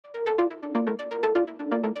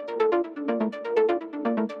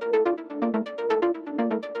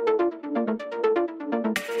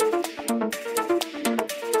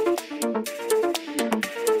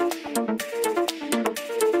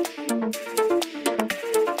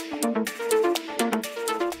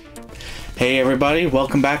Hey everybody,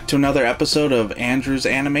 welcome back to another episode of Andrew's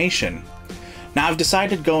Animation. Now I've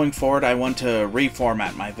decided going forward I want to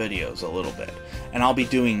reformat my videos a little bit, and I'll be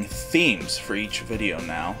doing themes for each video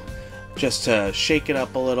now, just to shake it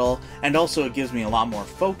up a little, and also it gives me a lot more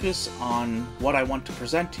focus on what I want to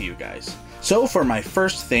present to you guys. So for my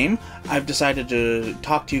first theme, I've decided to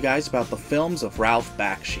talk to you guys about the films of Ralph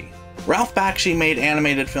Bakshi. Ralph Bakshi made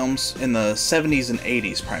animated films in the 70s and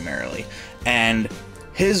 80s primarily, and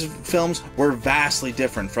his films were vastly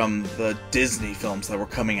different from the Disney films that were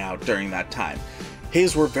coming out during that time.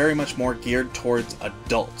 His were very much more geared towards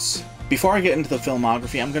adults. Before I get into the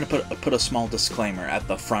filmography, I'm going to put a small disclaimer at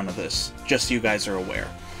the front of this, just so you guys are aware.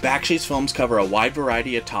 Bakshi's films cover a wide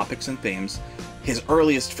variety of topics and themes. His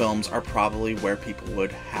earliest films are probably where people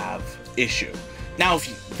would have issue. Now,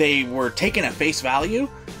 if they were taken at face value,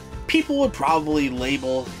 people would probably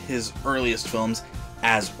label his earliest films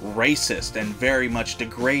as racist and very much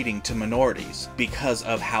degrading to minorities because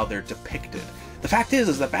of how they're depicted. The fact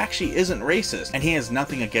is that Bakshi isn't racist, and he has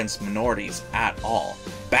nothing against minorities at all.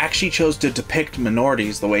 Bakshi chose to depict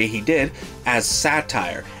minorities the way he did as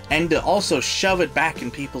satire, and to also shove it back in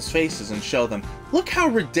people's faces and show them, look how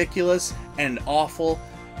ridiculous and awful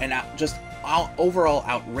and just overall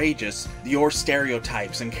outrageous your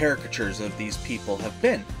stereotypes and caricatures of these people have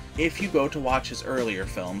been. If you go to watch his earlier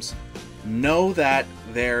films, know that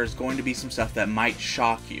there's going to be some stuff that might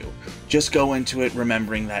shock you. Just go into it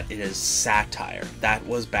remembering that it is satire. That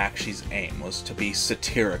was Bakshi's aim, was to be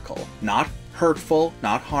satirical. Not hurtful,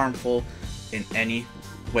 not harmful in any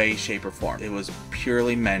way, shape, or form. It was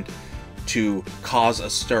purely meant to cause a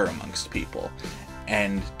stir amongst people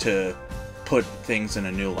and to put things in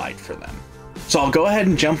a new light for them. So I'll go ahead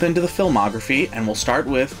and jump into the filmography, and we'll start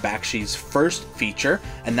with Bakshi's first feature,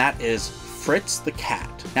 and that is Fritz the Cat.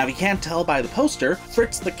 Now, if you can't tell by the poster,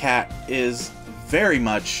 Fritz the Cat is very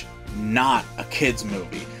much not a kid's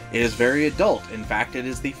movie. It is very adult. In fact, it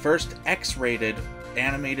is the first X-rated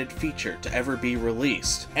animated feature to ever be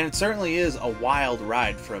released. And it certainly is a wild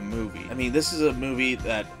ride for a movie. I mean, this is a movie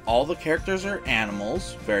that all the characters are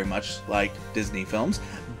animals, very much like Disney films,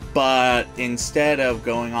 but instead of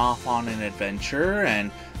going off on an adventure and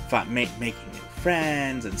making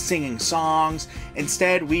friends and singing songs,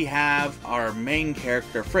 instead we have our main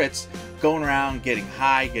character Fritz going around getting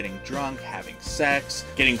high, getting drunk, having sex,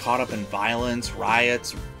 getting caught up in violence,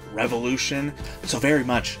 riots, revolution. So very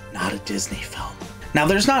much not a Disney film. Now,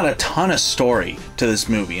 there's not a ton of story to this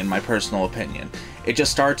movie in my personal opinion. It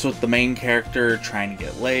just starts with the main character trying to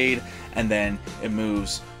get laid, and then it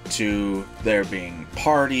moves to there being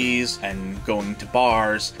parties and going to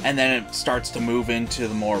bars, and then it starts to move into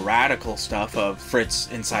the more radical stuff of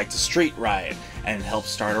Fritz incites a street riot and helps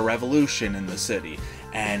start a revolution in the city,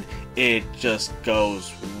 and it just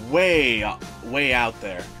goes way out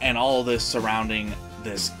there, and all this surrounding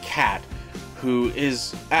this cat who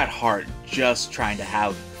is at heart just trying to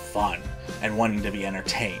have fun and wanting to be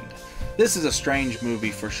entertained. This is a strange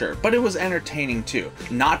movie for sure, but it was entertaining too.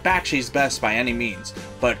 Not Bakshi's best by any means,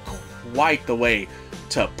 but quite the way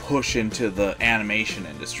to push into the animation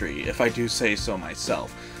industry, if I do say so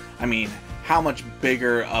myself. I mean, how much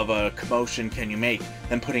bigger of a commotion can you make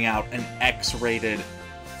than putting out an X-rated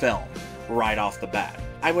film right off the bat?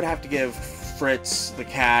 I would have to give Fritz the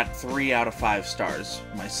Cat 3 out of 5 stars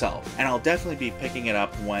myself, and I'll definitely be picking it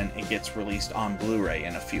up when it gets released on Blu-ray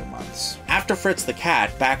in a few months. After Fritz the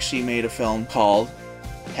Cat, Bakshi made a film called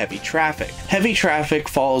Heavy Traffic. Heavy Traffic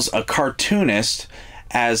follows a cartoonist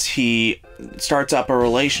as he starts up a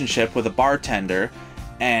relationship with a bartender,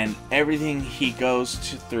 and everything he goes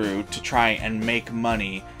through to try and make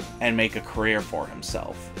money and make a career for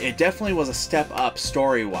himself. It definitely was a step up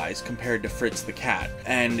story-wise compared to Fritz the Cat,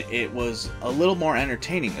 and it was a little more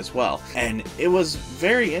entertaining as well. And it was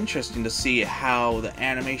very interesting to see how the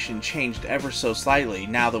animation changed ever so slightly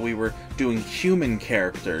now that we were doing human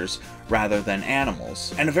characters rather than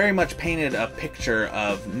animals. And it very much painted a picture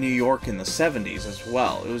of New York in the 70s as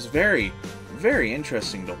well. It was very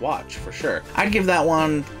interesting to watch, for sure. I'd give that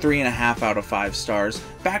one 3.5 out of 5 stars.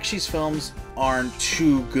 Bakshi's films aren't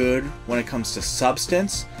too good when it comes to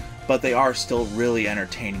substance, but they are still really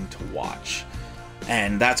entertaining to watch.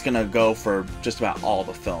 And that's gonna go for just about all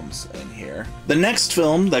the films in here. The next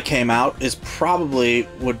film that came out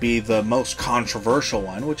would be the most controversial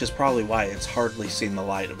one, which is probably why it's hardly seen the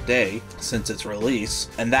light of day since its release,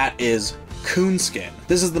 and that is Coonskin.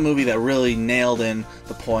 This is the movie that really nailed in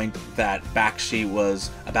the point that Bakshi was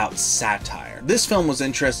about satire. This film was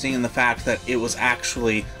interesting in the fact that it was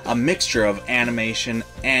actually a mixture of animation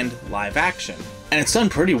and live action. And it's done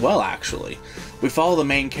pretty well, actually. We follow the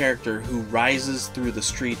main character who rises through the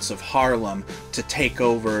streets of Harlem to take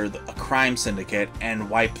over a crime syndicate and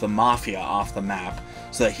wipe the mafia off the map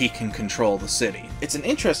so that he can control the city. It's an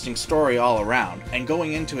interesting story all around, and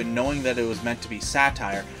going into it knowing that it was meant to be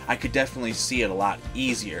satire, I could definitely see it a lot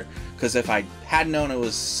easier, because if I had known it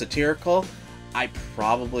was satirical, I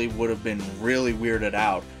probably would have been really weirded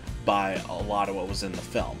out by a lot of what was in the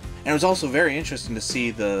film. And it was also very interesting to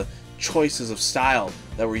see the choices of style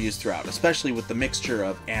that were used throughout, especially with the mixture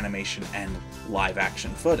of animation and live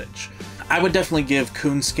action footage. I would definitely give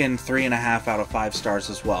Coonskin 3.5 out of 5 stars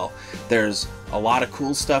as well. There's a lot of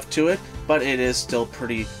cool stuff to it, but it is still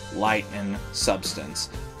pretty light in substance,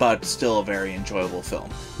 but still a very enjoyable film.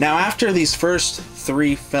 Now, after these first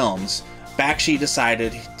 3 films, Bakshi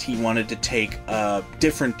decided he wanted to take a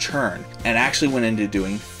different turn and actually went into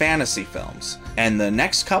doing fantasy films. And the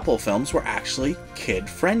next couple films were actually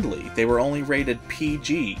kid-friendly. They were only rated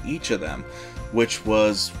PG, each of them, which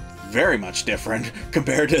was very much different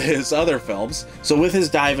compared to his other films. So with his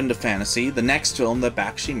dive into fantasy, the next film that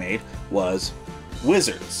Bakshi made was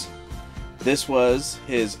Wizards. This was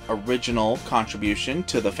his original contribution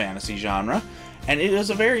to the fantasy genre, and it is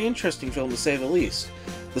a very interesting film to say the least.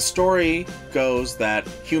 The story goes that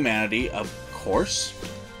humanity, of course,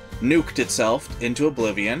 nuked itself into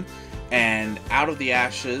oblivion, and out of the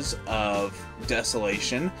ashes of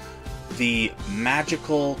desolation, the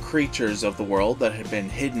magical creatures of the world that had been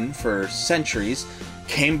hidden for centuries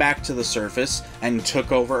came back to the surface and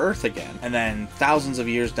took over Earth again. And then thousands of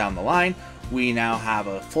years down the line, we now have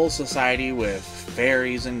a full society with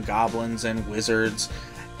fairies and goblins and wizards,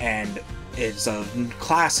 and it's a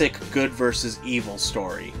classic good versus evil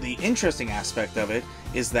story. The interesting aspect of it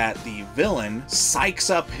is that the villain psychs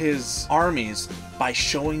up his armies by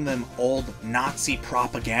showing them old Nazi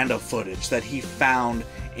propaganda footage that he found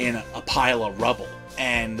in a pile of rubble.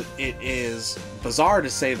 And it is bizarre to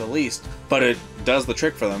say the least, but it does the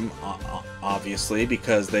trick for them, obviously,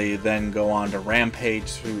 because they then go on to rampage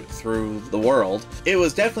through the world. It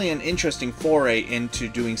was definitely an interesting foray into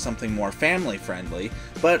doing something more family-friendly,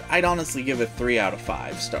 but I'd honestly give it 3 out of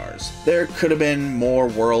 5 stars. There could have been more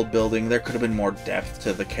world building, there could have been more depth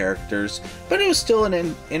to the characters, but it was still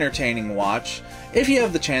an entertaining watch. If you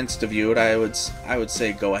have the chance to view it, I would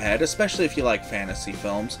say go ahead, especially if you like fantasy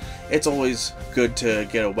films. It's always good to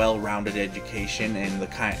get a well-rounded education in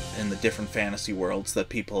the different fantasy worlds that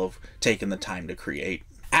people have taken the time to create.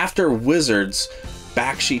 After Wizards,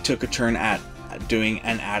 Bakshi took a turn at doing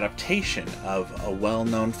an adaptation of a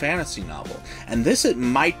well-known fantasy novel. And this it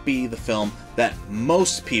might be the film that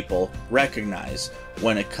most people recognize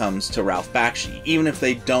when it comes to Ralph Bakshi, even if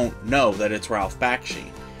they don't know that it's Ralph Bakshi.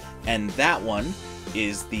 And that one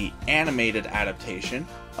is the animated adaptation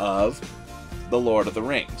of The Lord of the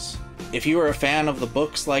Rings. If you are a fan of the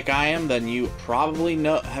books like I am, then you probably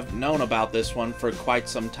have known about this one for quite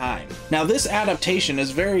some time. Now, this adaptation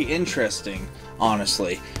is very interesting,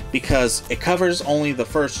 honestly, because it covers only the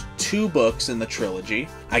first 2 books in the trilogy.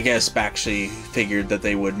 I guess Bakshi figured that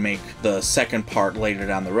they would make the second part later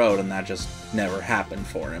down the road, and that just never happened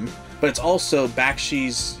for him. But it's also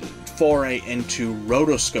Bakshi's foray into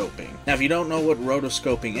rotoscoping. Now, if you don't know what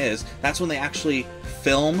rotoscoping is, that's when they actually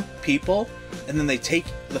film people and then they take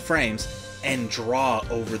the frames and draw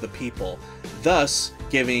over the people, thus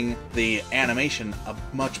giving the animation a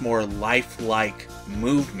much more lifelike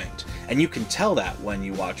movement. And you can tell that when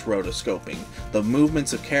you watch rotoscoping. The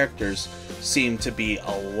movements of characters seem to be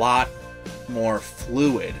a lot more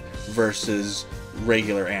fluid versus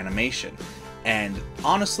regular animation. And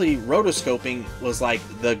honestly, rotoscoping was like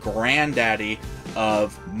the granddaddy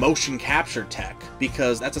of motion capture tech,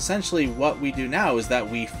 because that's essentially what we do now, is that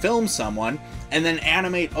we film someone and then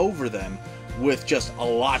animate over them with just a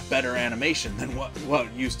lot better animation than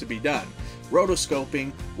what used to be done.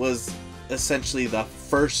 Rotoscoping was essentially the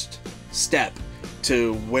first step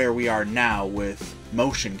to where we are now with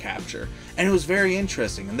motion capture, and it was very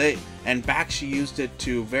interesting, and Bakshi used it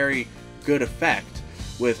to very good effect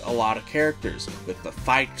with a lot of characters, with the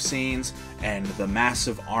fight scenes and the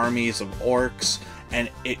massive armies of orcs,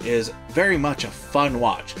 and it is very much a fun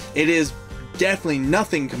watch. It is definitely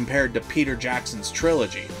nothing compared to Peter Jackson's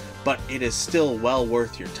trilogy, but it is still well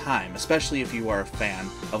worth your time, especially if you are a fan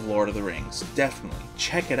of Lord of the Rings. Definitely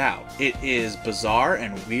check it out. It is bizarre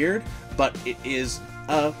and weird, but it is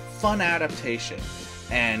a fun adaptation.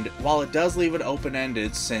 And while it does leave it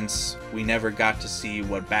open-ended, since we never got to see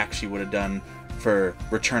what Bakshi would have done for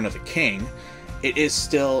Return of the King, it is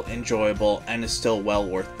still enjoyable and is still well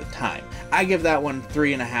worth the time. I give that one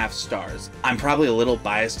 3.5 stars. I'm probably a little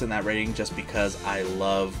biased in that rating just because I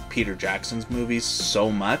love Peter Jackson's movies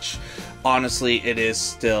so much. Honestly, it is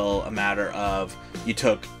still a matter of you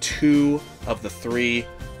took 2 of the 3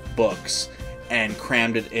 books and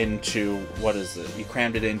crammed it into, what is it? You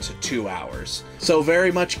crammed it into 2 hours. So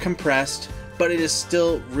very much compressed, but it is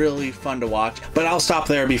still really fun to watch. But I'll stop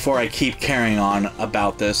there before I keep carrying on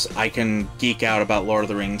about this. I can geek out about Lord of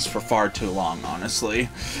the Rings for far too long, honestly.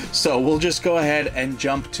 So we'll just go ahead and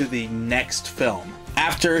jump to the next film.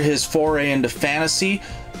 After his foray into fantasy,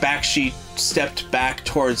 Bakshi stepped back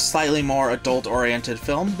towards slightly more adult-oriented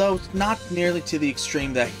film, though not nearly to the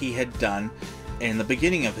extreme that he had done in the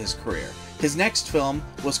beginning of his career. His next film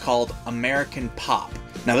was called American Pop.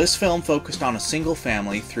 Now, this film focused on a single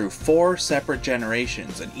family through 4 separate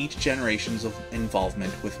generations and each generation's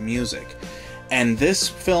involvement with music. And this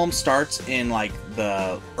film starts in like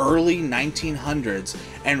the early 1900s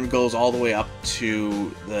and goes all the way up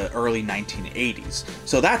to the early 1980s.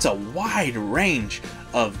 So that's a wide range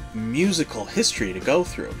of musical history to go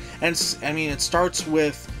through. And I mean, it starts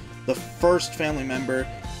with the first family member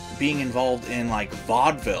being involved in like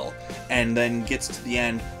vaudeville, and then gets to the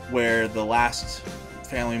end where the last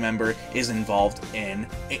family member is involved in,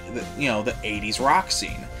 you know, the 80s rock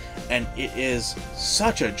scene. And it is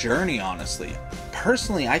such a journey, honestly.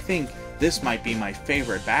 Personally, I think this might be my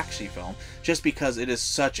favorite Bakshi film, just because it is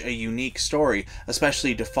such a unique story,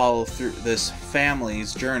 especially to follow through this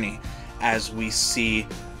family's journey as we see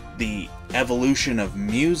the evolution of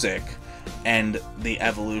music and the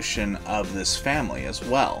evolution of this family as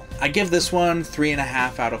well. I give this one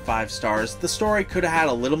 3.5 out of 5 stars. The story could have had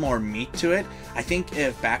a little more meat to it. I think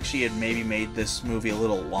if Bakshi had maybe made this movie a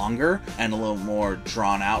little longer and a little more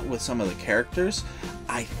drawn out with some of the characters,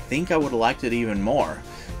 I think I would have liked it even more.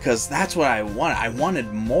 Because that's what I wanted. I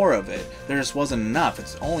wanted more of it. There just wasn't enough.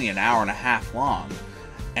 It's only an hour and a half long.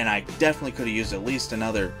 And I definitely could have used at least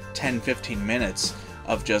another 10-15 minutes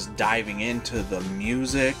of just diving into the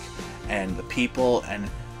music and the people, and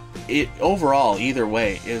it overall, either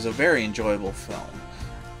way, is a very enjoyable film,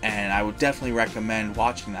 and I would definitely recommend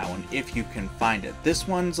watching that one if you can find it. This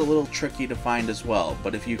one's a little tricky to find as well,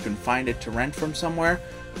 but if you can find it to rent from somewhere,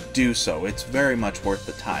 do so. It's very much worth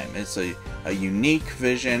the time. It's a unique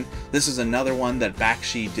vision. This is another one that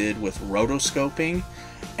Bakshi did with rotoscoping,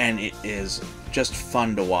 and it is just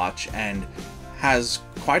fun to watch and has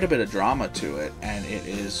quite a bit of drama to it, and it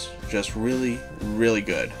is just really, really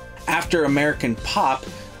good. After American Pop,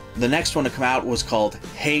 the next one to come out was called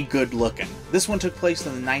Hey Good Lookin'. This one took place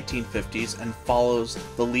in the 1950s and follows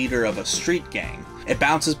the leader of a street gang. It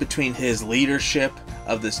bounces between his leadership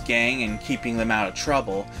of this gang and keeping them out of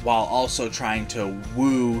trouble, while also trying to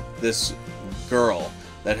woo this girl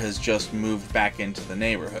that has just moved back into the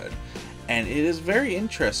neighborhood. And it is very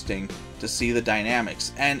interesting to see the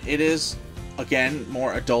dynamics, and it is, again,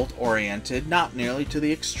 more adult oriented, not nearly to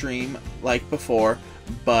the extreme like before,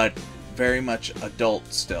 but very much adult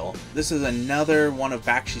still. This is another one of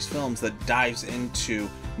Bakshi's films that dives into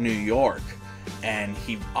New York, and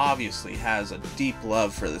he obviously has a deep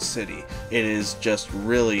love for the city. It is just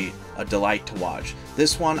really a delight to watch.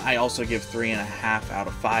 This one I also give 3.5 out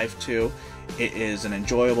of 5 to. It is an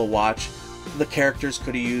enjoyable watch. The characters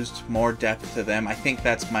could have used more depth to them. I think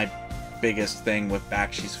that's my biggest thing with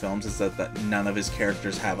Bakshi's films, is that none of his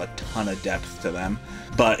characters have a ton of depth to them,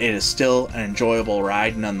 but it is still an enjoyable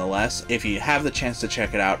ride nonetheless. If you have the chance to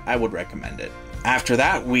check it out, I would recommend it. After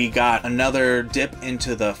that, we got another dip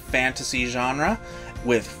into the fantasy genre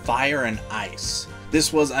with Fire and Ice.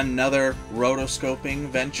 This was another rotoscoping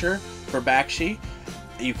venture for Bakshi.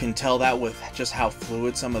 You can tell that with just how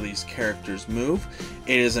fluid some of these characters move.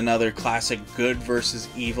 It is another classic good versus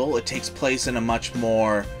evil. It takes place in a much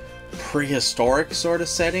more prehistoric sort of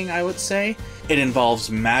setting, I would say. It involves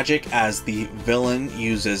magic, as the villain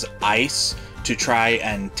uses ice to try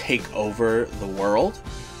and take over the world.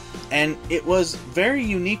 And it was very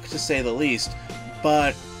unique, to say the least,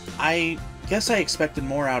 but I guess I expected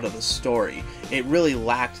more out of the story. It really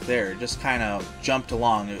lacked there. It just kind of jumped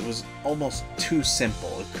along. It was almost too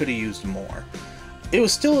simple. It could have used more. It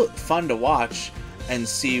was still fun to watch and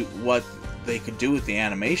see what they could do with the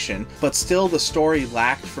animation, but still the story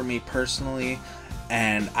lacked for me personally,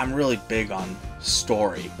 and I'm really big on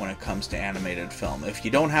story when it comes to animated film. If you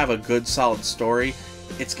don't have a good solid story,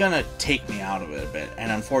 it's gonna take me out of it a bit,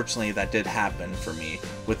 and unfortunately that did happen for me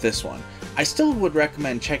with this one. I still would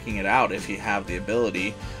recommend checking it out if you have the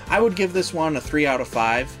ability. I would give this one a 3 out of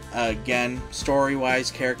 5. Again, story-wise,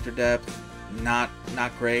 character depth, not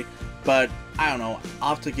great, but I don't know,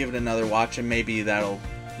 I'll have to give it another watch, and maybe that'll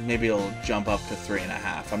Maybe it'll jump up to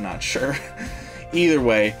 3.5, I'm not sure. Either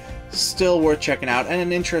way, still worth checking out, and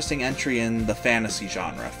an interesting entry in the fantasy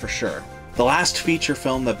genre, for sure. The last feature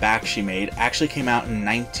film that Bakshi made actually came out in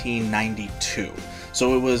 1992,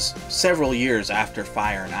 so it was several years after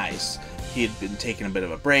Fire and Ice. He had been taking a bit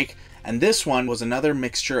of a break, and this one was another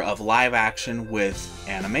mixture of live action with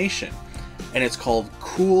animation, and it's called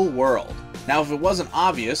Cool World. Now, if it wasn't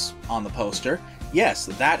obvious on the poster, yes,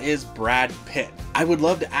 that is Brad Pitt. I would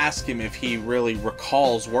love to ask him if he really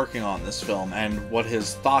recalls working on this film and what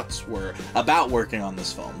his thoughts were about working on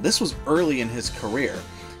this film. This was early in his career.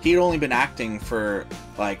 He had only been acting for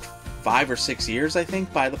like 5 or 6 years, I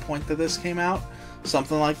think, by the point that this came out.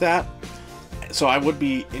 Something like that. So I would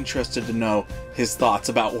be interested to know his thoughts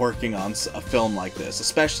about working on a film like this,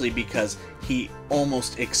 especially because he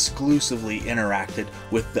almost exclusively interacted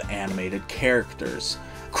with the animated characters.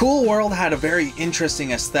 Cool World had a very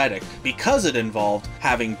interesting aesthetic because it involved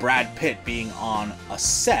having Brad Pitt being on a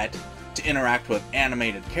set to interact with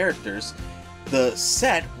animated characters. The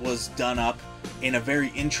set was done up in a very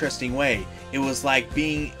interesting way. It was like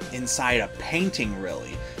being inside a painting,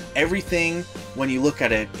 really. Everything, when you look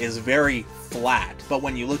at it, is very flat, but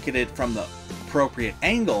when you look at it from the appropriate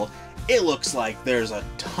angle, it looks like there's a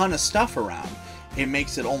ton of stuff around. It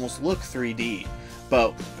makes it almost look 3D,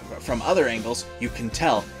 but from other angles, you can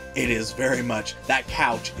tell it is very much, that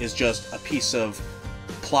couch is just a piece of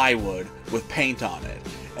plywood with paint on it,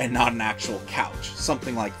 and not an actual couch,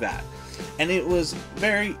 something like that. And it was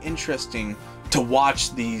very interesting to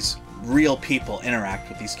watch these real people interact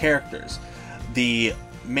with these characters. The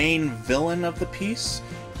main villain of the piece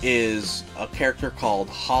is a character called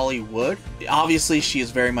Hollywood. Obviously, she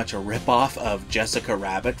is very much a ripoff of Jessica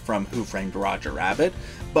Rabbit from Who Framed Roger Rabbit,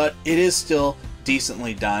 but it is still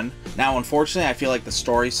decently done. Now, unfortunately, I feel like the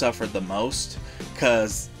story suffered the most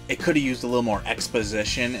because it could have used a little more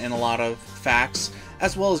exposition in a lot of facts,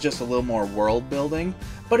 as well as just a little more world building,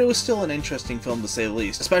 but it was still an interesting film to say the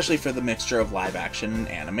least, especially for the mixture of live action and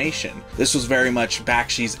animation. This was very much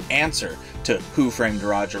Bakshi's answer to Who Framed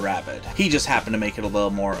Roger Rabbit. He just happened to make it a little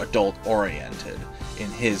more adult-oriented in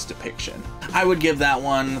his depiction. I would give that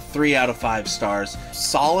one 3 out of 5 stars.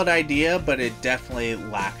 Solid idea, but it definitely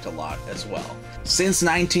lacked a lot as well. Since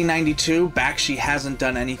 1992, Bakshi hasn't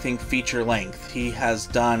done anything feature-length. He has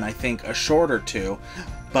done, I think, a short or two,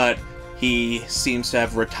 but he seems to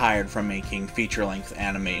have retired from making feature-length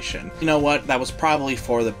animation. You know what? That was probably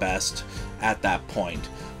for the best at that point,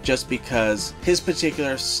 just because his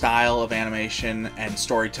particular style of animation and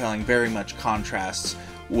storytelling very much contrasts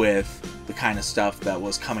with the kind of stuff that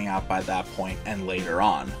was coming out by that point and later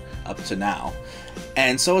on, up to now.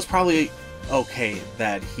 And so it's probably okay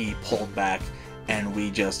that he pulled back and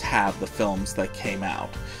we just have the films that came out.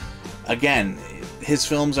 Again, his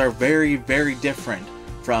films are very, very different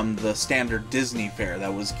from the standard Disney fare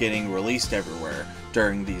that was getting released everywhere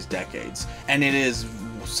during these decades. And it is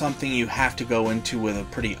something you have to go into with a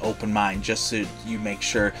pretty open mind, just so you make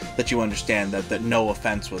sure that you understand that no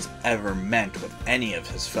offense was ever meant with any of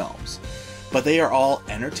his films. But they are all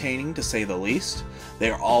entertaining, to say the least. They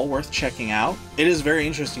are all worth checking out. It is very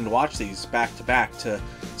interesting to watch these back to back to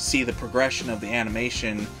see the progression of the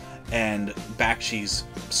animation and Bakshi's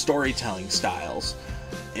storytelling styles.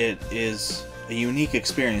 It is a unique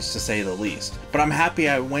experience, to say the least, but I'm happy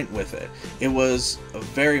I went with it. It was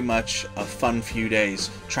very much a fun few days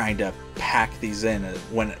trying to pack these in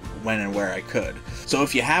when and where I could. So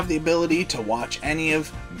if you have the ability to watch any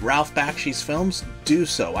of Ralph Bakshi's films, do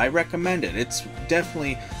so. I recommend it. It's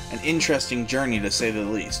definitely an interesting journey, to say the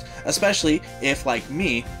least, especially if, like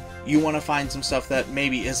me, you want to find some stuff that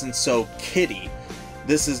maybe isn't so kiddie.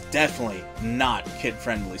 This is definitely not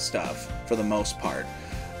kid-friendly stuff for the most part,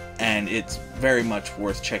 and it's very much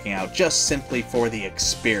worth checking out just simply for the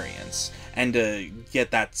experience and to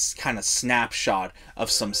get that kind of snapshot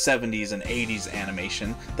of some 70s and 80s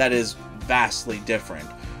animation that is vastly different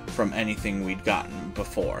from anything we'd gotten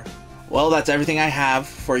before. Well, that's everything I have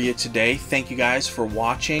for you today. Thank you guys for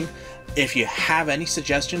watching. If you have any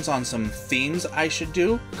suggestions on some themes I should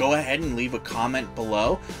do, go ahead and leave a comment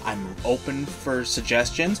below. I'm open for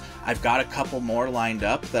suggestions. I've got a couple more lined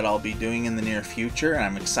up that I'll be doing in the near future, and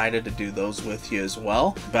I'm excited to do those with you as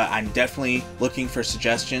well. But I'm definitely looking for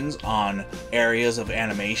suggestions on areas of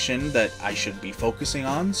animation that I should be focusing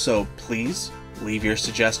on, so please leave your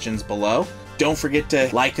suggestions below. Don't forget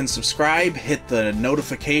to like and subscribe, hit the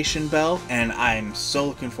notification bell, and I'm so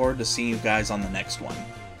looking forward to seeing you guys on the next one.